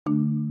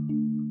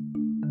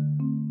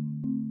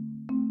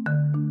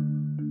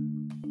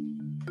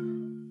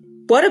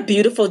What a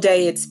beautiful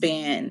day it's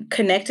been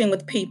connecting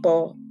with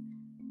people,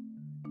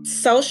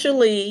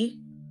 socially,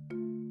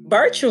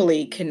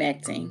 virtually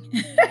connecting.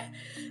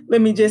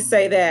 Let me just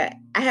say that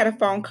I had a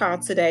phone call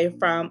today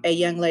from a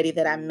young lady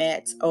that I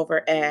met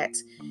over at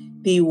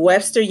the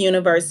Webster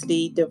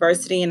University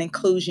Diversity and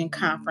Inclusion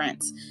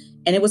Conference.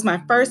 And it was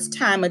my first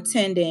time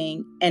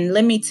attending. And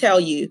let me tell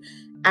you,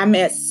 I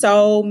met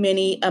so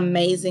many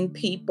amazing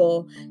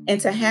people. And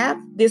to have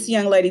this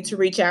young lady to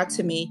reach out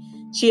to me,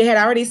 she had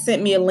already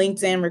sent me a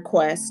LinkedIn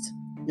request,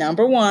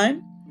 number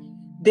one.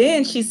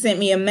 Then she sent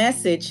me a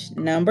message,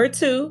 number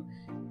two,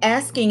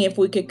 asking if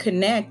we could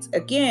connect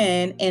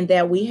again and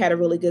that we had a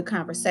really good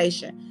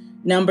conversation.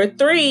 Number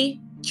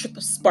three,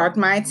 sparked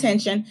my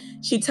attention.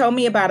 She told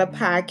me about a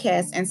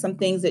podcast and some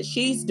things that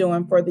she's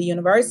doing for the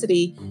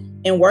university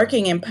and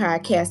working in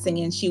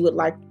podcasting, and she would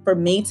like for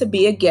me to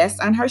be a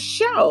guest on her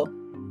show.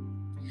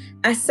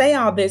 I say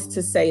all this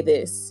to say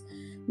this.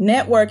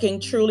 Networking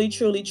truly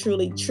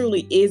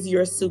is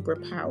your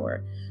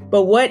superpower.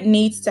 But what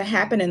needs to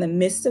happen in the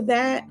midst of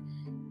that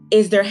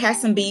is there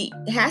has to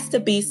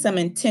be some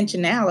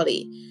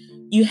intentionality.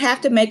 You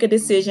have to make a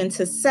decision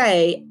to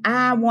say,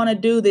 I want to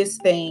do this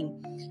thing.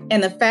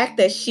 And the fact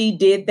that she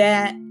did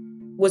that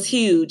was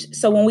huge.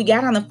 So when we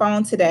got on the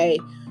phone today,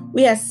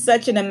 we had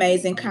such an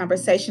amazing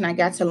conversation. I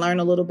got to learn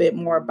a little bit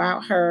more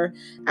about her.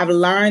 I've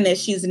learned that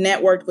she's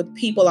networked with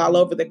people all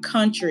over the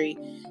country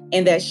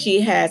and that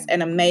she has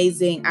an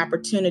amazing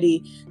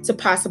opportunity to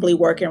possibly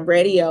work in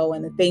radio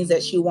and the things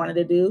that she wanted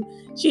to do.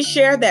 She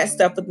shared that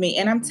stuff with me.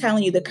 And I'm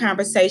telling you, the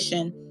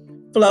conversation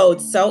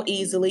flowed so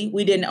easily.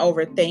 We didn't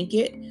overthink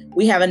it.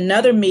 We have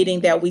another meeting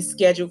that we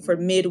scheduled for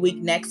midweek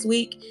next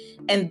week.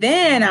 And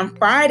then on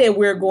Friday,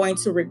 we're going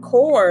to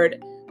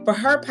record for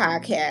her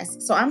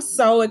podcast. So I'm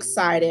so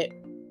excited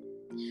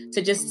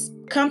to just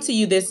come to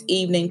you this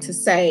evening to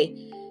say,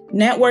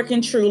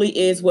 networking truly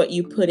is what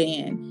you put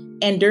in.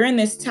 And during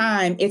this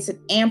time, it's an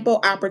ample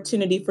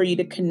opportunity for you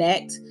to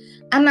connect.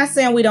 I'm not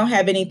saying we don't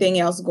have anything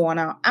else going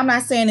on. I'm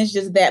not saying it's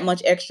just that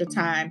much extra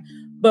time.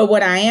 But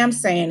what I am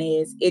saying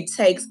is it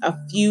takes a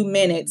few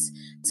minutes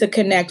to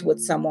connect with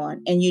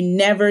someone, and you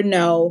never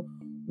know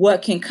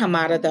what can come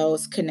out of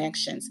those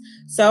connections.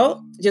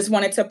 So just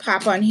wanted to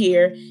pop on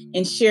here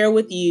and share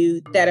with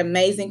you that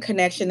amazing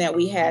connection that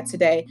we had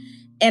today.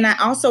 And I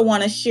also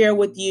want to share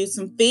with you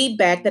some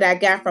feedback that I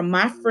got from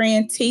my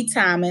friend T.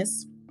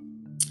 Thomas,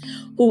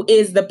 who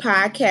is the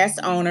podcast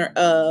owner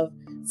of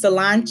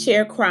Salon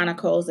Chair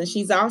Chronicles. And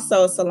she's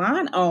also a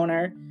salon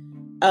owner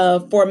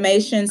of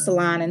Formation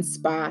Salon and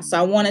Spa. So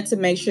I wanted to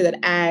make sure that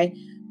I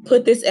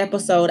put this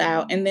episode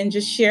out and then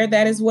just share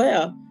that as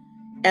well.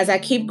 As I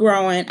keep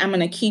growing, I'm going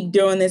to keep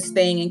doing this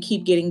thing and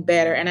keep getting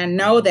better. And I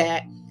know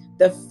that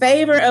the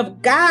favor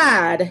of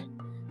God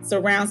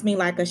surrounds me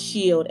like a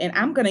shield. And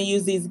I'm going to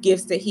use these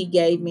gifts that he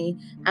gave me.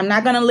 I'm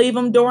not going to leave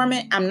them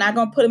dormant. I'm not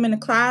going to put them in the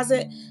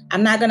closet.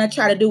 I'm not going to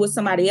try to do what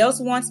somebody else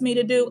wants me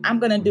to do. I'm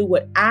going to do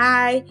what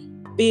I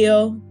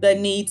feel the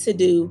need to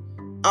do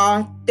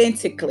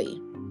authentically.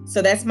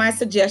 So that's my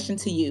suggestion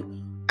to you.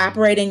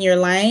 Operate in your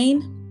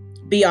lane,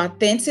 be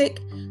authentic,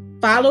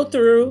 follow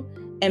through,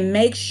 and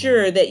make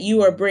sure that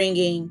you are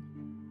bringing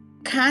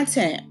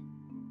content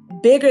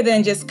bigger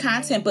than just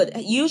content,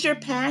 but use your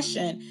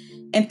passion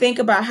and think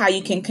about how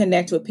you can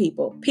connect with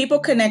people. People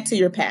connect to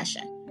your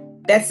passion.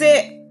 That's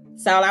it.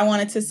 That's all I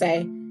wanted to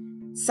say.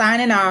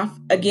 Signing off.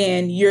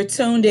 Again, you're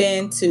tuned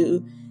in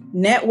to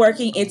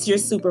Networking. It's your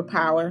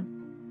superpower.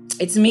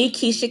 It's me,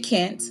 Keisha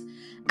Kent.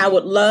 I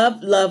would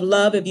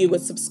love if you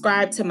would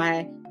subscribe to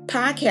my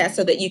podcast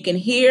so that you can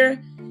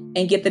hear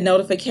and get the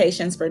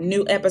notifications for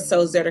new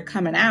episodes that are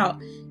coming out.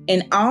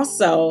 And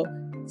also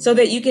so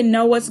that you can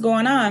know what's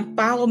going on,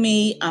 follow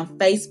me on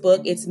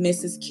Facebook. It's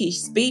Mrs. Keish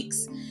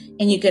Speaks.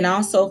 And you can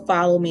also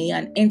follow me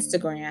on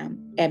Instagram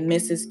at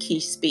Mrs.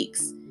 Keish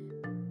Speaks.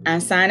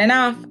 I'm signing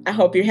off. I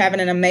hope you're having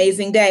an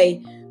amazing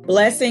day.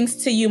 Blessings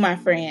to you, my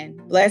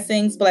friend.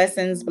 Blessings,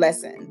 blessings,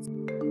 blessings.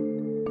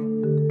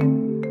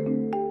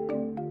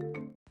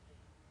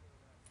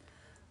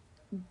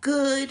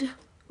 Good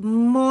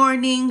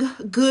morning.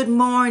 Good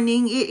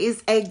morning. It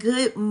is a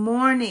good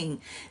morning.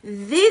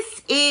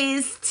 This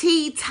is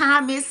T.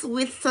 Thomas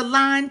with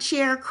Salon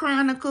Chair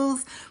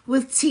Chronicles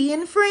with T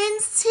and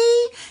Friends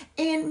T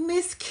and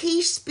Miss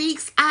Keish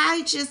Speaks.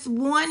 I just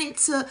wanted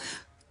to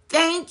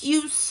thank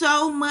you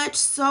so much.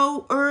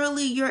 So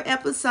early, your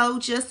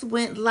episode just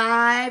went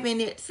live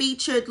and it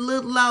featured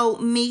little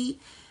old me.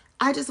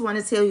 I just want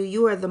to tell you,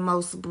 you are the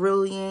most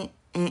brilliant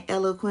and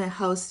eloquent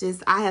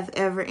hostess I have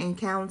ever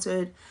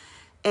encountered.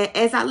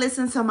 As I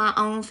listen to my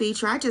own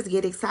feature, I just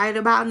get excited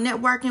about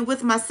networking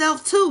with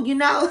myself too, you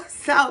know.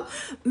 So,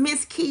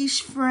 Miss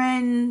Keish,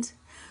 friend,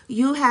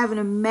 You have an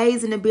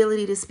amazing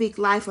ability to speak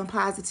life and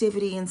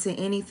positivity into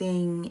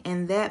anything.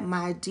 And that,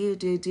 my dear,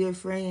 dear, dear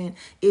friend,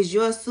 is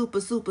your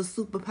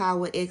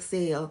superpower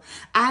excel.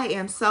 I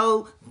am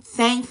so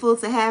thankful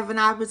to have an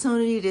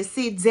opportunity to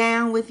sit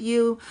down with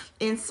you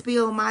and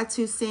spill my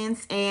 2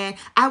 cents. And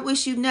I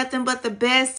wish you nothing but the best